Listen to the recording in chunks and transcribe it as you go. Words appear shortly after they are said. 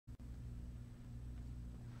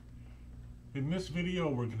In this video,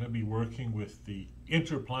 we're going to be working with the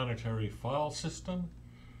Interplanetary File System,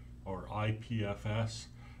 or IPFS.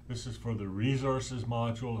 This is for the Resources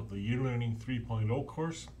module of the eLearning 3.0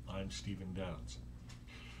 course. I'm Stephen Downs.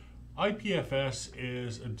 IPFS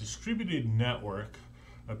is a distributed network,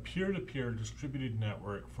 a peer-to-peer distributed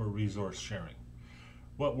network for resource sharing.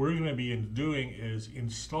 What we're going to be doing is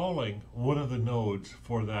installing one of the nodes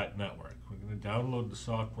for that network. We're going to download the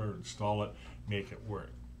software, install it, make it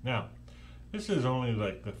work. Now, this is only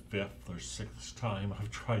like the 5th or 6th time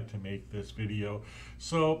I've tried to make this video,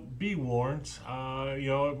 so be warned.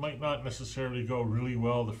 It might not necessarily go really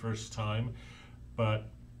well the first time, but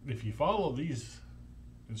if you follow these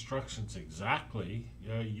instructions exactly,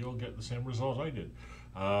 you'll get the same result I did,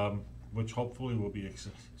 which hopefully will be a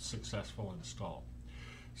successful install.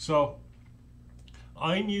 So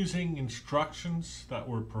I'm using instructions that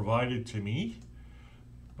were provided to me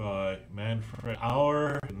by Manfred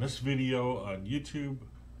Auer in this video on YouTube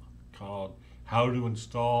called How to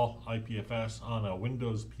Install IPFS on a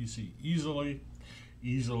Windows PC Easily.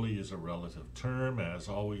 Easily is a relative term, as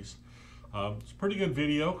always. It's a pretty good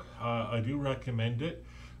video. I do recommend it.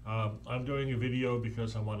 I'm doing a video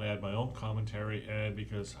because I want to add my own commentary and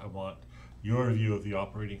because I want your view of the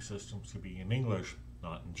operating systems to be in English,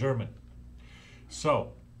 not in German.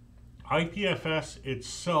 So, IPFS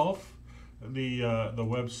itself, the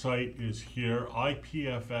website is here,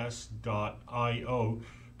 ipfs.io,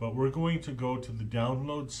 but we're going to go to the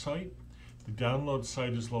download site. The download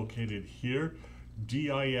site is located here,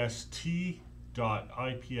 dist.ipfs.io.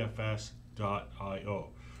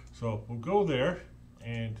 So we'll go there,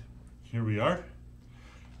 and here we are.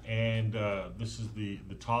 And this is the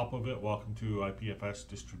top of it. Welcome to IPFS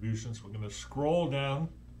distributions. We're going to scroll down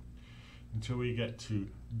until we get to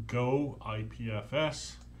Go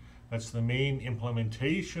IPFS. That's the main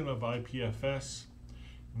implementation of IPFS.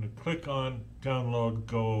 I'm going to click on Download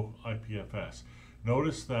Go IPFS.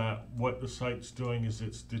 Notice that what the site's doing is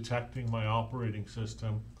it's detecting my operating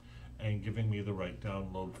system and giving me the right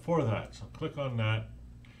download for that. So click on that.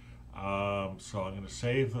 So I'm going to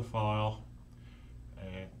save the file,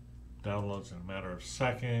 and downloads in a matter of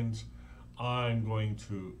seconds. I'm going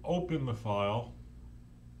to open the file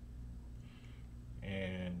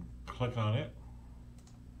and click on it.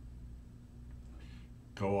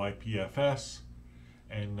 Go IPFS,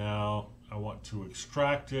 and now I want to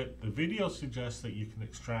extract it. The video suggests that you can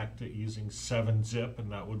extract it using 7-zip,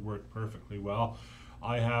 and that would work perfectly well.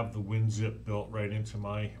 I have the WinZip built right into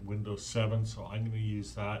my Windows 7, so I'm going to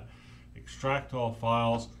use that. Extract all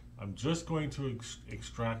files. I'm just going to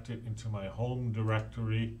extract it into my home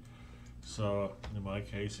directory. So in my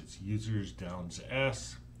case, it's users downs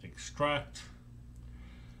s, extract,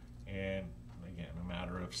 and again, a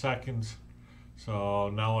matter of seconds. So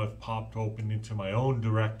now I've popped open into my own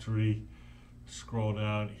directory. Scroll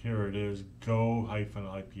down, here it is,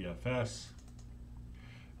 go-IPFS,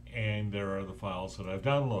 and there are the files that I've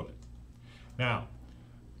downloaded. Now,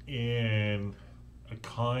 in a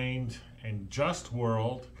kind and just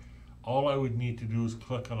world, all I would need to do is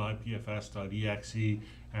click on ipfs.exe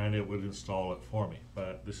and it would install it for me.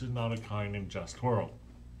 But this is not a kind and just world.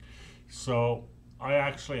 So I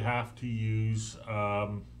actually have to use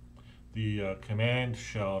the command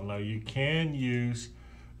shell. Now you can use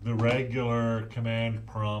the regular command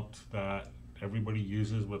prompt that everybody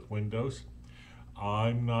uses with Windows.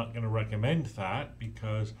 I'm not going to recommend that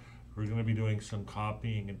because we're going to be doing some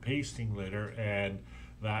copying and pasting later, and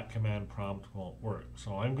that command prompt won't work.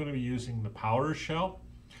 So I'm going to be using the PowerShell.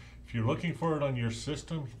 If you're looking for it on your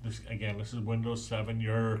system, this is Windows 7.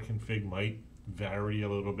 Your config might vary a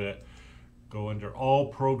little bit. Go under All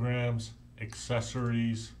Programs,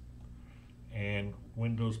 Accessories, and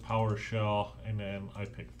Windows PowerShell, and then I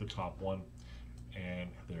picked the top one,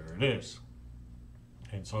 and there it is.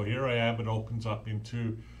 And so here I am. It opens up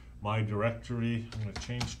into my directory. I'm going to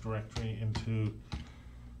change directory into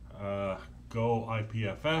Go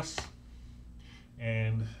IPFS,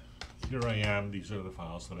 and here I am. These are the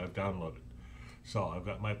files that I've downloaded. So I've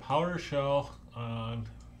got my PowerShell on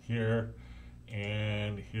here,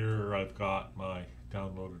 and here I've got my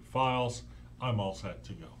downloaded files. I'm all set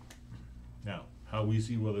to go. Now, how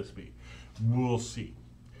easy will this be? We'll see.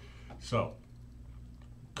 So,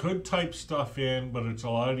 could type stuff in, but it's a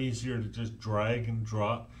lot easier to just drag and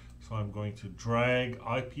drop. So I'm going to drag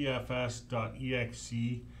ipfs.exe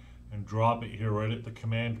and drop it here right at the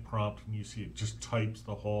command prompt, and you see it just types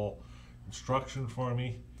the whole instruction for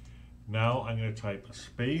me. Now I'm going to type a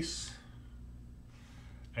space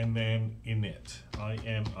and then init,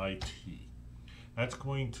 I-N-I-T. That's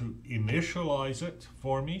going to initialize it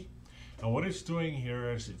for me. And what it's doing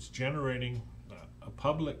here is it's generating a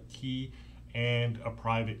public key and a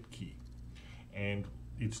private key. And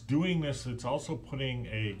it's doing this, it's also putting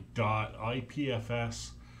a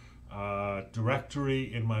 .IPFS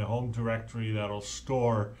directory in my home directory that'll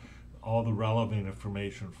store all the relevant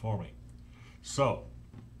information for me. So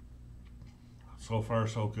far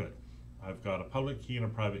so good. I've got a public key and a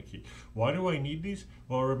private key. Why do I need these?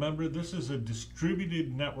 Well, remember, this is a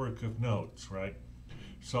distributed network of nodes, right?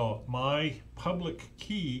 So my public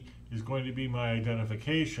key is going to be my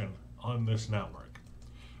identification on this network.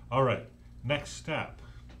 All right, next step.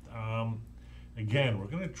 Again, we're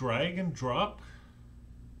going to drag and drop.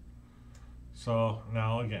 So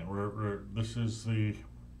now again, this is the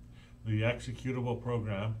executable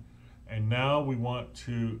program, and now we want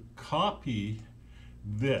to copy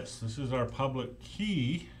this. This is our public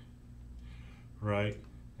key, right?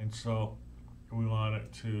 And so we want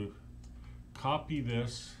it to copy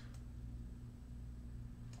this.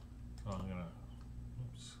 So I'm gonna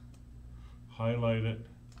highlight it,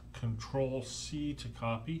 Control C to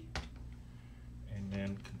copy, and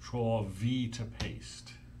then Control V to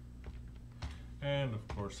paste. And of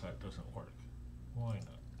course that doesn't work. Why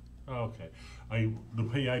not? Okay, the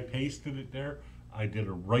way I pasted it there, I did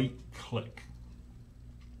a right click.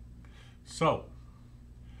 So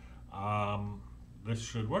this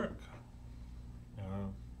should work.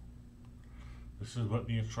 This is what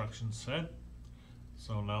the instructions said.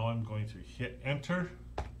 So now I'm going to hit enter.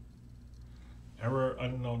 Error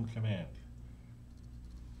unknown command.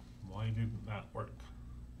 Why didn't that work?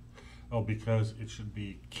 Oh, because it should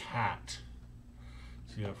be cat.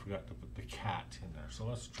 See, I forgot to put the cat in there. So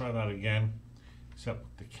let's try that again, except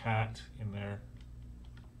with the cat in there.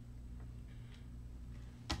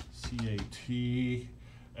 CAT.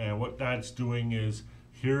 And what that's doing is,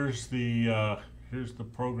 here's the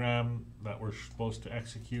program that we're supposed to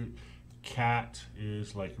execute. Cat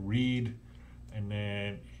is like read, and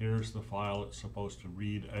then here's the file it's supposed to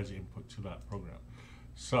read as input to that program.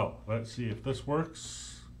 So let's see if this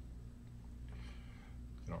works.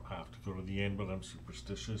 You don't have to go to the end, but I'm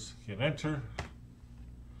superstitious. Hit enter.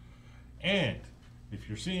 And if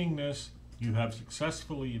you're seeing this, you have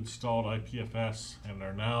successfully installed IPFS and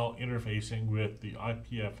are now interfacing with the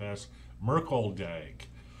IPFS Merkle DAG.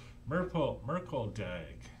 Merkle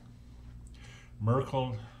DAG.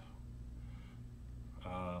 Merkle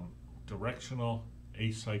directional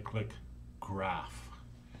acyclic graph.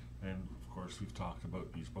 And of course, we've talked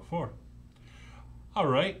about these before. All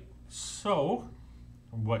right, so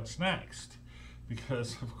what's next?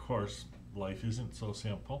 Because of course, life isn't so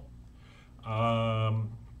simple.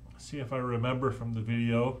 See if I remember from the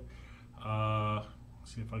video.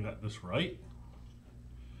 See if I got this right.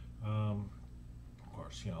 Of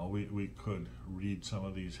course, you know, we could read some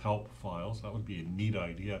of these help files. That would be a neat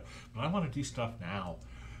idea, but I want to do stuff now.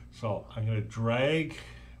 So I'm going to drag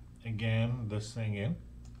again this thing in.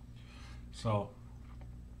 So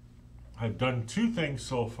I've done two things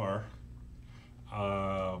so far.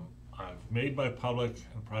 I've made my public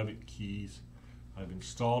and private keys. I've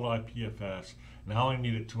installed IPFS. Now I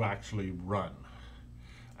need it to actually run.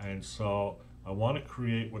 And so I want to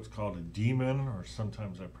create what's called a daemon, or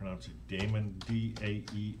sometimes I pronounce it daemon,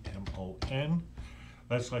 D-A-E-M-O-N.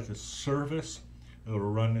 That's like a service. It'll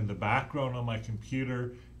run in the background on my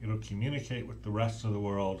computer. It'll communicate with the rest of the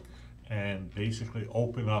world and basically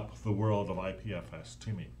open up the world of IPFS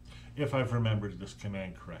to me, if I've remembered this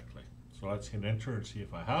command correctly. So let's hit enter and see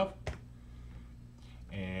if I have.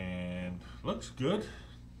 And looks good.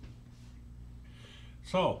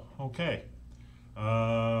 So, okay.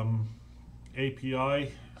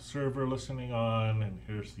 API server listening on, and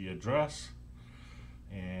here's the address.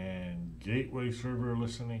 And gateway server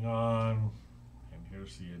listening on, and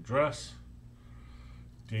here's the address.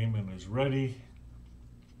 Daemon is ready.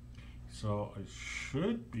 So I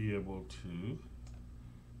should be able to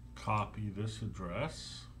copy this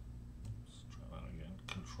address. Let's try that again.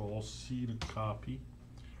 Control C to copy.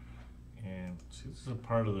 And see, this is a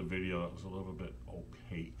part of the video that was a little bit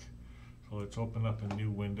opaque. So let's open up a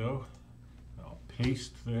new window. I'll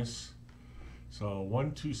paste this. So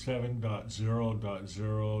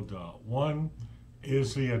 127.0.0.1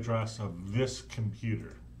 is the address of this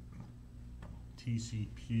computer.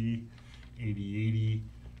 TCP 8080.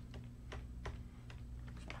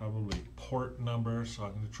 It's probably port number, so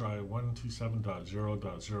I'm going to try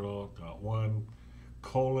 127.0.0.1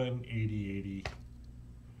 colon 8080.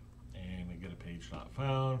 And I get a page not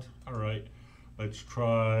found. All right, let's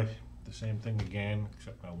try the same thing again,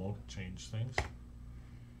 except I won't change things.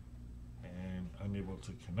 And I'm able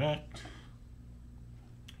to connect.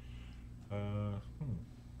 Well,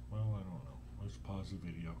 I don't know. Let's pause the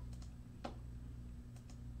video.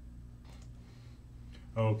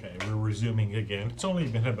 Okay, we're resuming again. It's only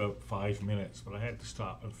been about 5 minutes, but I had to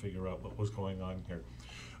stop and figure out what was going on here.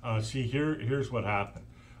 See, here's what happened.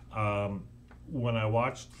 When I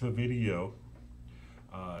watched the video,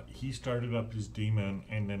 he started up his daemon,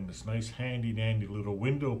 and then this nice handy dandy little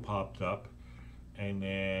window popped up, and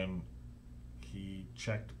then he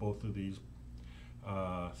checked both of these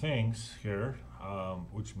things here,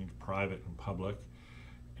 which means private and public,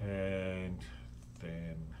 and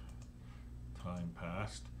then time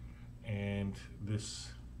passed, and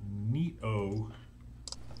this neato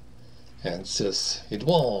and says it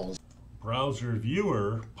was browser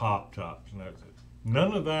viewer popped up.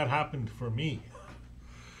 None of that happened for me.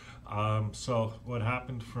 So what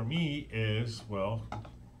happened for me is, well,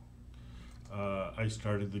 I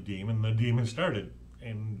started the daemon started,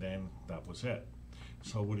 and then that was it.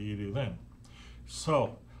 So what do you do then?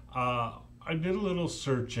 So I did a little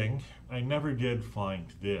searching. I never did find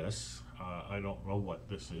this. I don't know what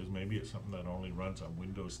this is. Maybe it's something that only runs on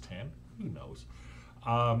Windows 10. Who knows?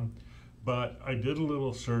 But I did a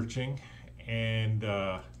little searching and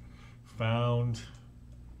found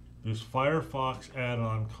this Firefox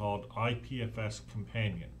add-on called IPFS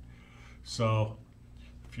Companion. So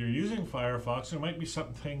if you're using Firefox, there might be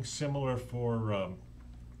something similar for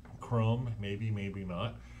Chrome, maybe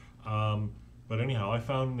not. But anyhow, I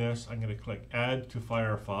found this. I'm going to click Add to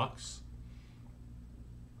Firefox.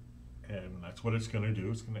 And that's what it's going to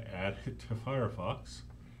do. It's going to add it to Firefox.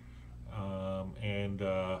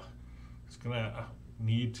 It's going to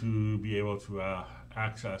need to be able to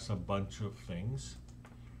access a bunch of things.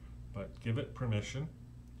 But give it permission.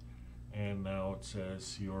 And now it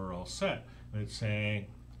says you're all set. And it's saying,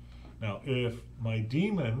 now if my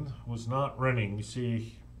daemon was not running, you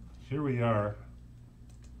see, here we are.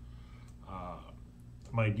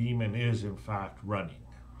 My daemon is in fact running.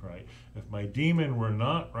 Right? If my daemon were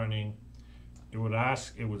not running, it would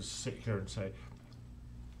sit here and say,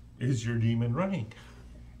 is your daemon running?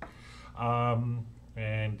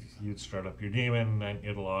 And you'd start up your daemon, and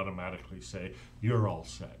it'll automatically say, you're all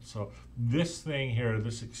set. So this thing here,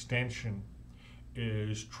 this extension,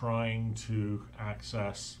 is trying to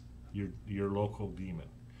access your local daemon.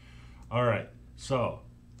 All right, so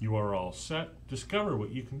you are all set. Discover what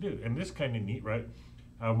you can do. And this is kind of neat, right?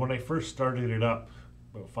 When I first started it up,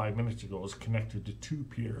 about 5 minutes ago, it was connected to 2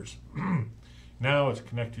 peers. Now it's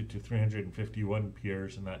connected to 351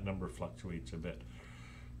 peers, and that number fluctuates a bit,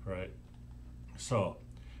 right? So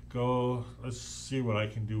let's see what I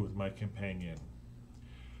can do with my companion.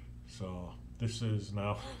 So this is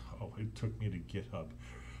now, oh, it took me to GitHub.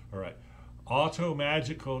 All right, auto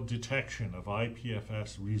magical detection of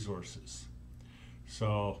IPFS resources.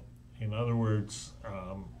 So in other words,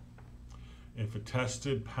 if a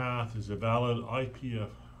tested path is a valid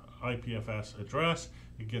IPFS address,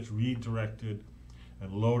 it gets redirected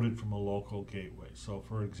and loaded from a local gateway. So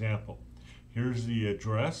for example, here's the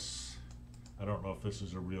address. I don't know if this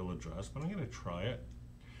is a real address, but I'm going to try it.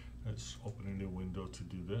 Let's open a new window to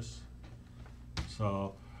do this.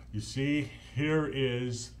 So you see, here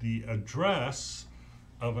is the address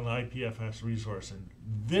of an IPFS resource, and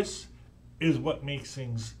this is what makes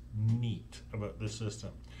things neat about this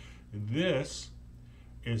system. This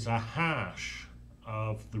is a hash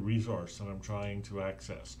of the resource that I'm trying to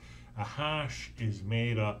access. A hash is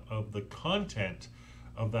made up of the content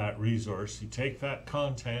of that resource. You take that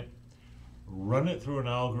content, run it through an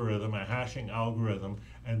algorithm, a hashing algorithm,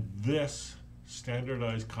 and this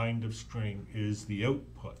standardized kind of string is the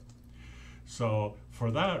output. So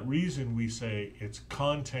for that reason, we say it's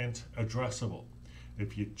content addressable.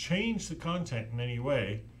 If you change the content in any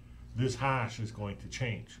way, this hash is going to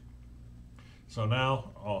change. So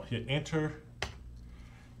now I'll hit enter,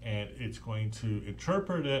 and it's going to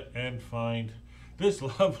interpret it and find this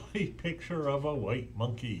lovely picture of a white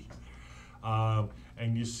monkey.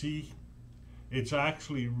 And you see, it's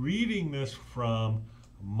actually reading this from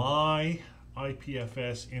my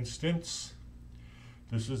IPFS instance.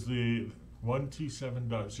 This is the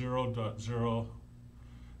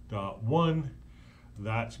 127.0.0.1.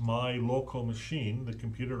 That's my local machine, the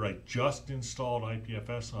computer I just installed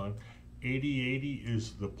IPFS on. 8080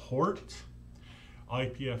 is the port.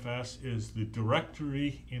 IPFS is the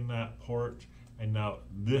directory in that port. And now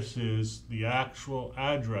this is the actual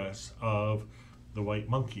address of the white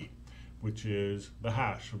monkey, which is the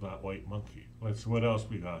hash of that white monkey. Let's see what else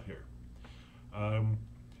we got here.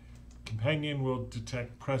 Companion will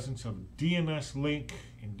detect presence of DNS link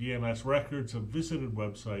in DNS records of visited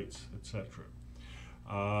websites, etc.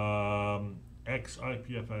 X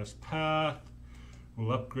IPFS path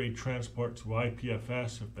will upgrade transport to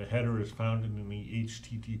IPFS if the header is found in the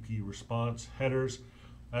HTTP response headers.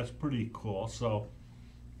 That's pretty cool. So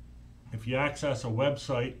if you access a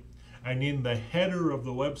website and in the header of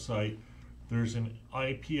the website there's an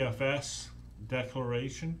IPFS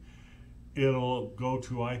declaration, it'll go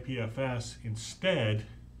to IPFS instead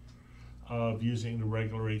of using the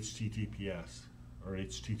regular HTTPS or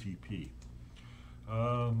HTTP.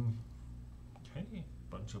 Okay,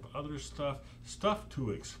 bunch of other stuff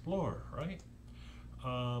to explore, right?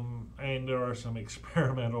 And there are some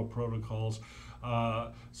experimental protocols.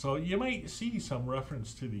 So you might see some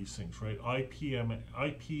reference to these things, right? IPNS,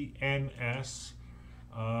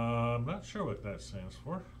 I'm not sure what that stands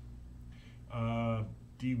for.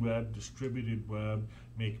 DWeb, distributed web,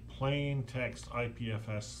 make plain text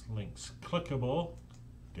IPFS links clickable,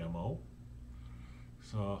 demo.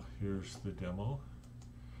 So here's the demo.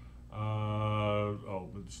 Oh,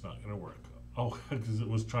 but it's not going to work. Oh, because it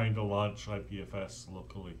was trying to launch IPFS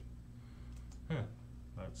locally. Yeah,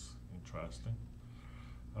 that's interesting.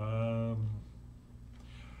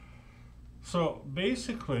 So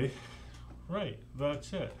basically, right,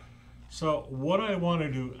 that's it. So what I want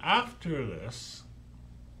to do after this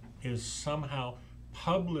is somehow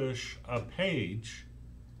publish a page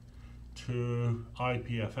to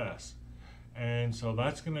IPFS. And so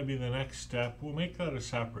that's going to be the next step. We'll make that a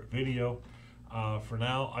separate video. For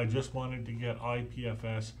now, I just wanted to get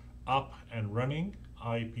IPFS up and running.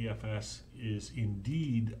 IPFS is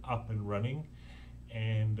indeed up and running,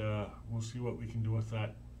 and we'll see what we can do with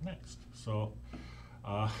that next. So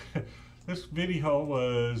this video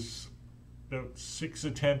was about 6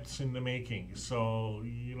 attempts in the making, so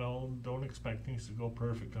you know, don't expect things to go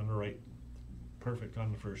perfect on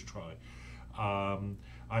the first try.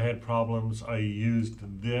 I had problems. I used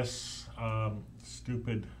this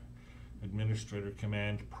stupid administrator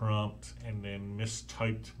command prompt and then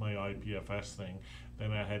mistyped my IPFS thing.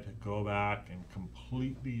 Then I had to go back and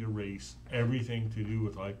completely erase everything to do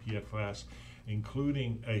with IPFS,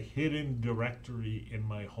 including a hidden directory in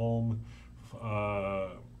my home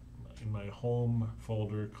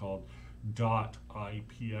folder called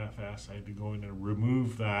 .ipfs. I had to go in and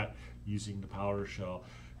remove that using the PowerShell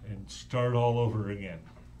and start all over again.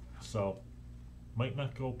 So might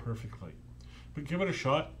not go perfectly, but give it a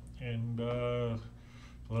shot and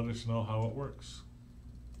let us know how it works.